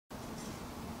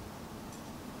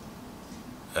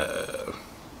earth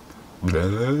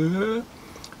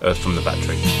from the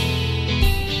battery.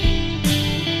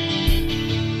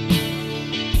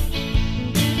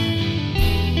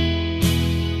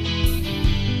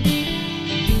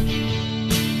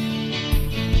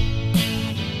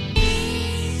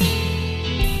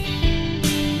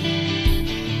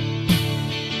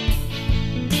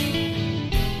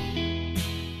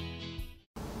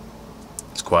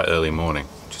 It's quite early morning,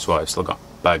 which is why I've still got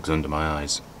bags under my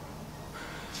eyes.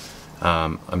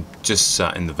 I'm just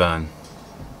sat in the van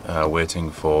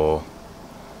waiting for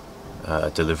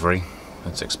delivery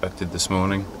that's expected this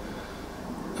morning.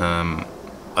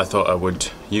 I thought I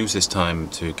would use this time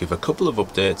to give a couple of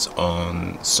updates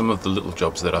on some of the little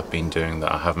jobs that I've been doing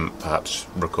that I haven't perhaps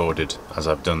recorded as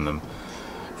I've done them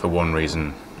for one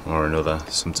reason or another.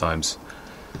 Sometimes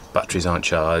batteries aren't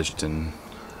charged, and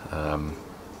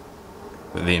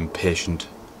the impatient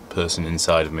person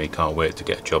inside of me can't wait to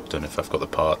get a job done if I've got the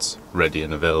parts ready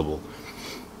and available.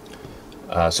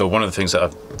 So one of the things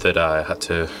that I had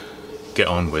to get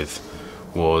on with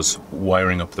was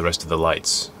wiring up the rest of the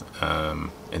lights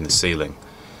in the ceiling.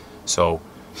 So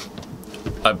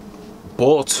I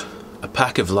bought a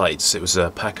pack of lights. It was a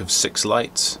pack of 6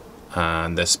 lights,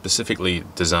 and they're specifically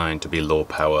designed to be low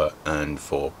power and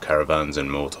for caravans and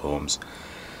motorhomes.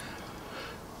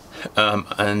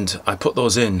 And I put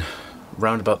those in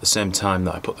round about the same time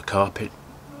that I put the carpet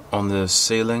on the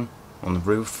ceiling, on the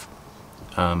roof.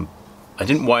 I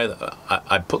didn't wire.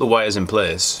 I put the wires in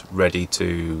place, ready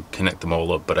to connect them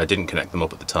all up, but I didn't connect them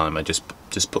up at the time. I just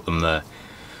put them there,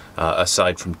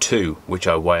 aside from 2, which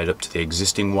I wired up to the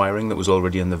existing wiring that was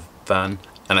already in the van.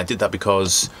 And I did that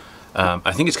because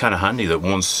I think it's kind of handy that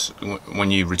when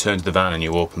you return to the van and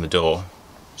you open the door,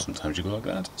 sometimes you go like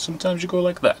that, sometimes you go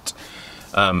like that.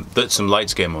 That some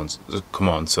lights come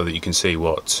on so that you can see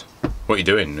what you're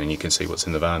doing, and you can see what's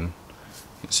in the van.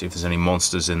 You can see if there's any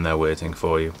monsters in there waiting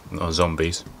for you, or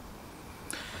zombies.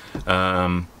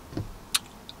 And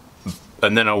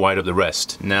then I wired up the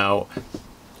rest. Now,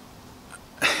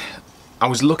 I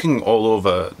was looking all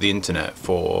over the internet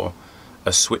for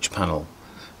a switch panel,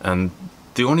 and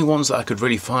the only ones that I could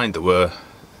really find that were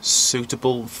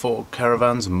suitable for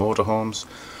caravans and motorhomes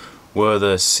were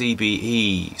the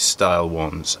CBE style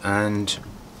ones, and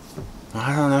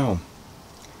I don't know,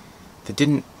 they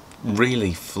didn't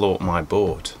really float my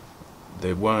boat.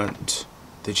 They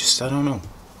just, I don't know,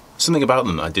 something about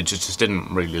them I just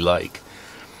didn't really like,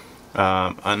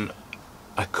 and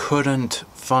I couldn't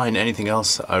find anything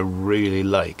else that I really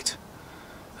liked.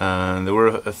 And there were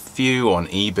a few on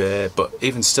eBay, but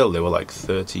even still they were like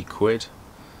 30 quid.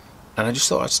 And I just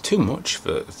thought it's too much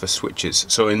for switches.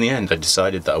 So in the end I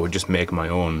decided that I would just make my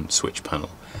own switch panel,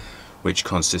 which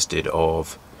consisted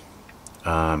of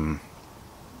an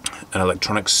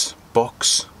electronics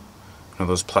box, one of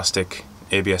those plastic,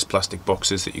 ABS plastic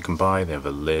boxes that you can buy. They have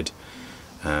a lid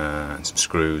and some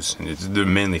screws, and they're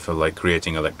mainly for like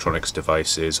creating electronics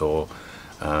devices or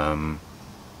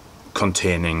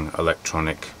containing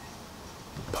electronic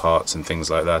parts and things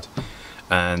like that,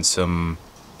 and some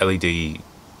LED,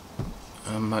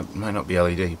 might not be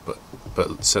LED,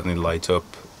 but certainly light up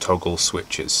toggle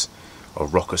switches or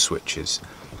rocker switches,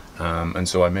 and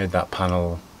so I made that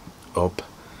panel up,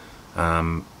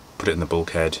 put it in the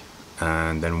bulkhead,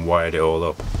 and then wired it all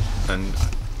up. And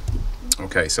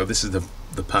okay, so this is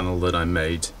the panel that I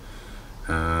made.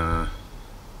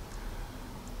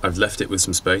 I've left it with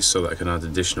some space so that I can add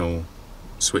additional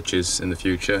switches in the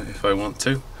future if I want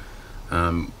to,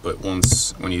 but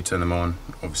when you turn them on,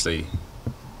 obviously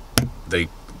they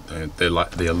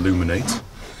illuminate.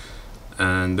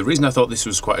 And the reason I thought this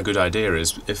was quite a good idea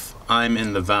is if I'm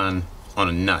in the van on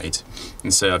a night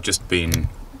and say I've just been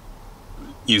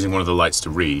using one of the lights to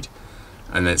read,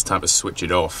 and then it's time to switch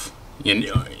it off,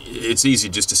 it's easy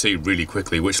just to see really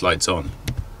quickly which light's on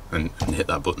and hit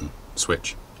that button,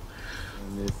 switch.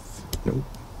 Nope.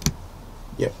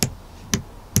 Yep.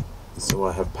 So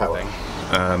I have power.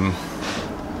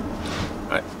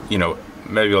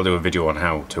 Maybe I'll do a video on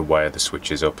how to wire the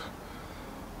switches up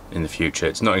in the future.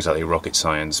 It's not exactly rocket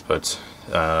science, but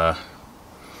on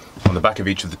the back of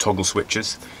each of the toggle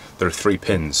switches there are 3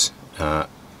 pins.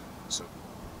 So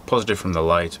positive from the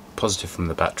light, positive from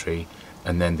the battery,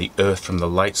 and then the earth from the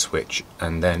light switch,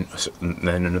 and then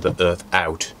another earth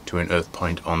out to an earth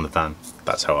point on the van.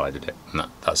 That's how I did it, and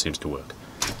that seems to work.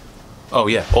 Oh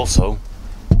yeah, also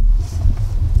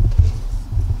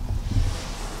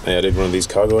I added one of these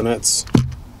cargo nets.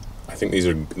 I think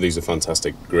these are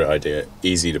fantastic, great idea,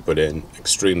 easy to put in,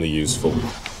 extremely useful.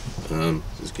 As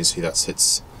you can see, that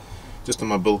sits just on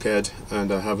my bulkhead,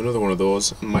 and I have another one of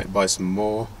those. I might buy some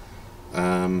more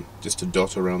just to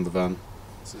dot around the van.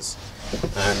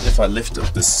 And if I lift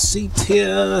up the seat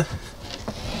here,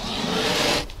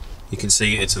 you can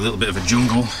see it's a little bit of a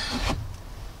jungle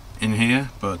in here,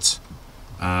 but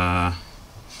I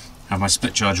have my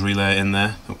split charge relay in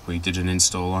there that we did an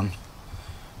install on.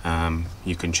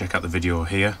 You can check out the video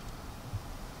here,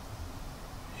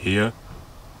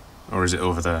 or is it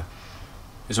over there?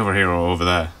 It's over here or over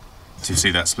there to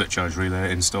see that split charge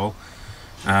relay install.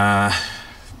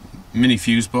 Mini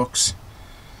fuse box.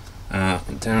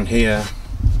 And down here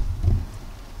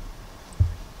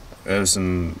there's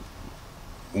some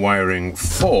wiring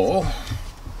for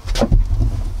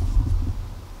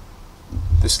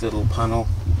this little panel,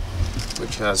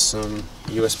 which has some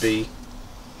USB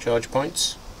charge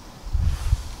points,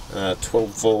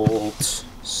 12 volt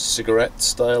cigarette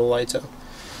style lighter,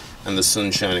 and the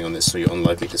sun's shining on this so you're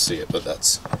unlikely to see it, but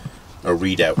that's a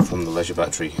readout from the leisure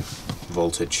battery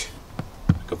voltage,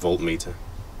 like a voltmeter.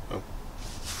 Oh,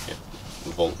 yeah,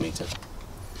 voltmeter.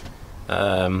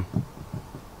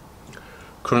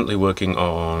 Currently working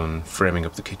on framing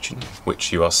up the kitchen,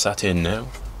 which you are sat in now,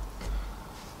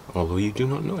 although you do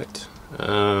not know it.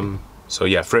 So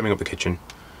yeah, framing up the kitchen.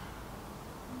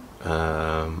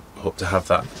 Hope to have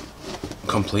that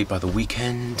complete by the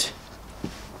weekend,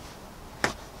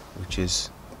 which is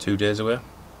 2 days away.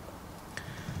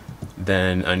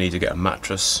 Then I need to get a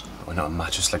mattress, or not a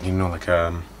mattress, like, you know, like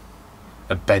a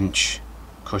bench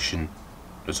cushion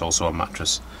that's also a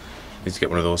mattress. Need to get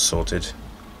one of those sorted.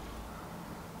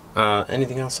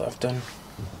 Anything else that I've done?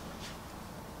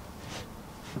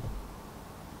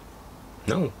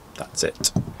 No, that's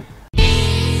it.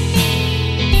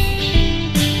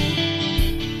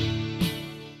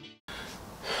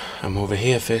 I'm over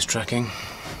here face tracking.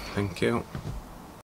 Thank you.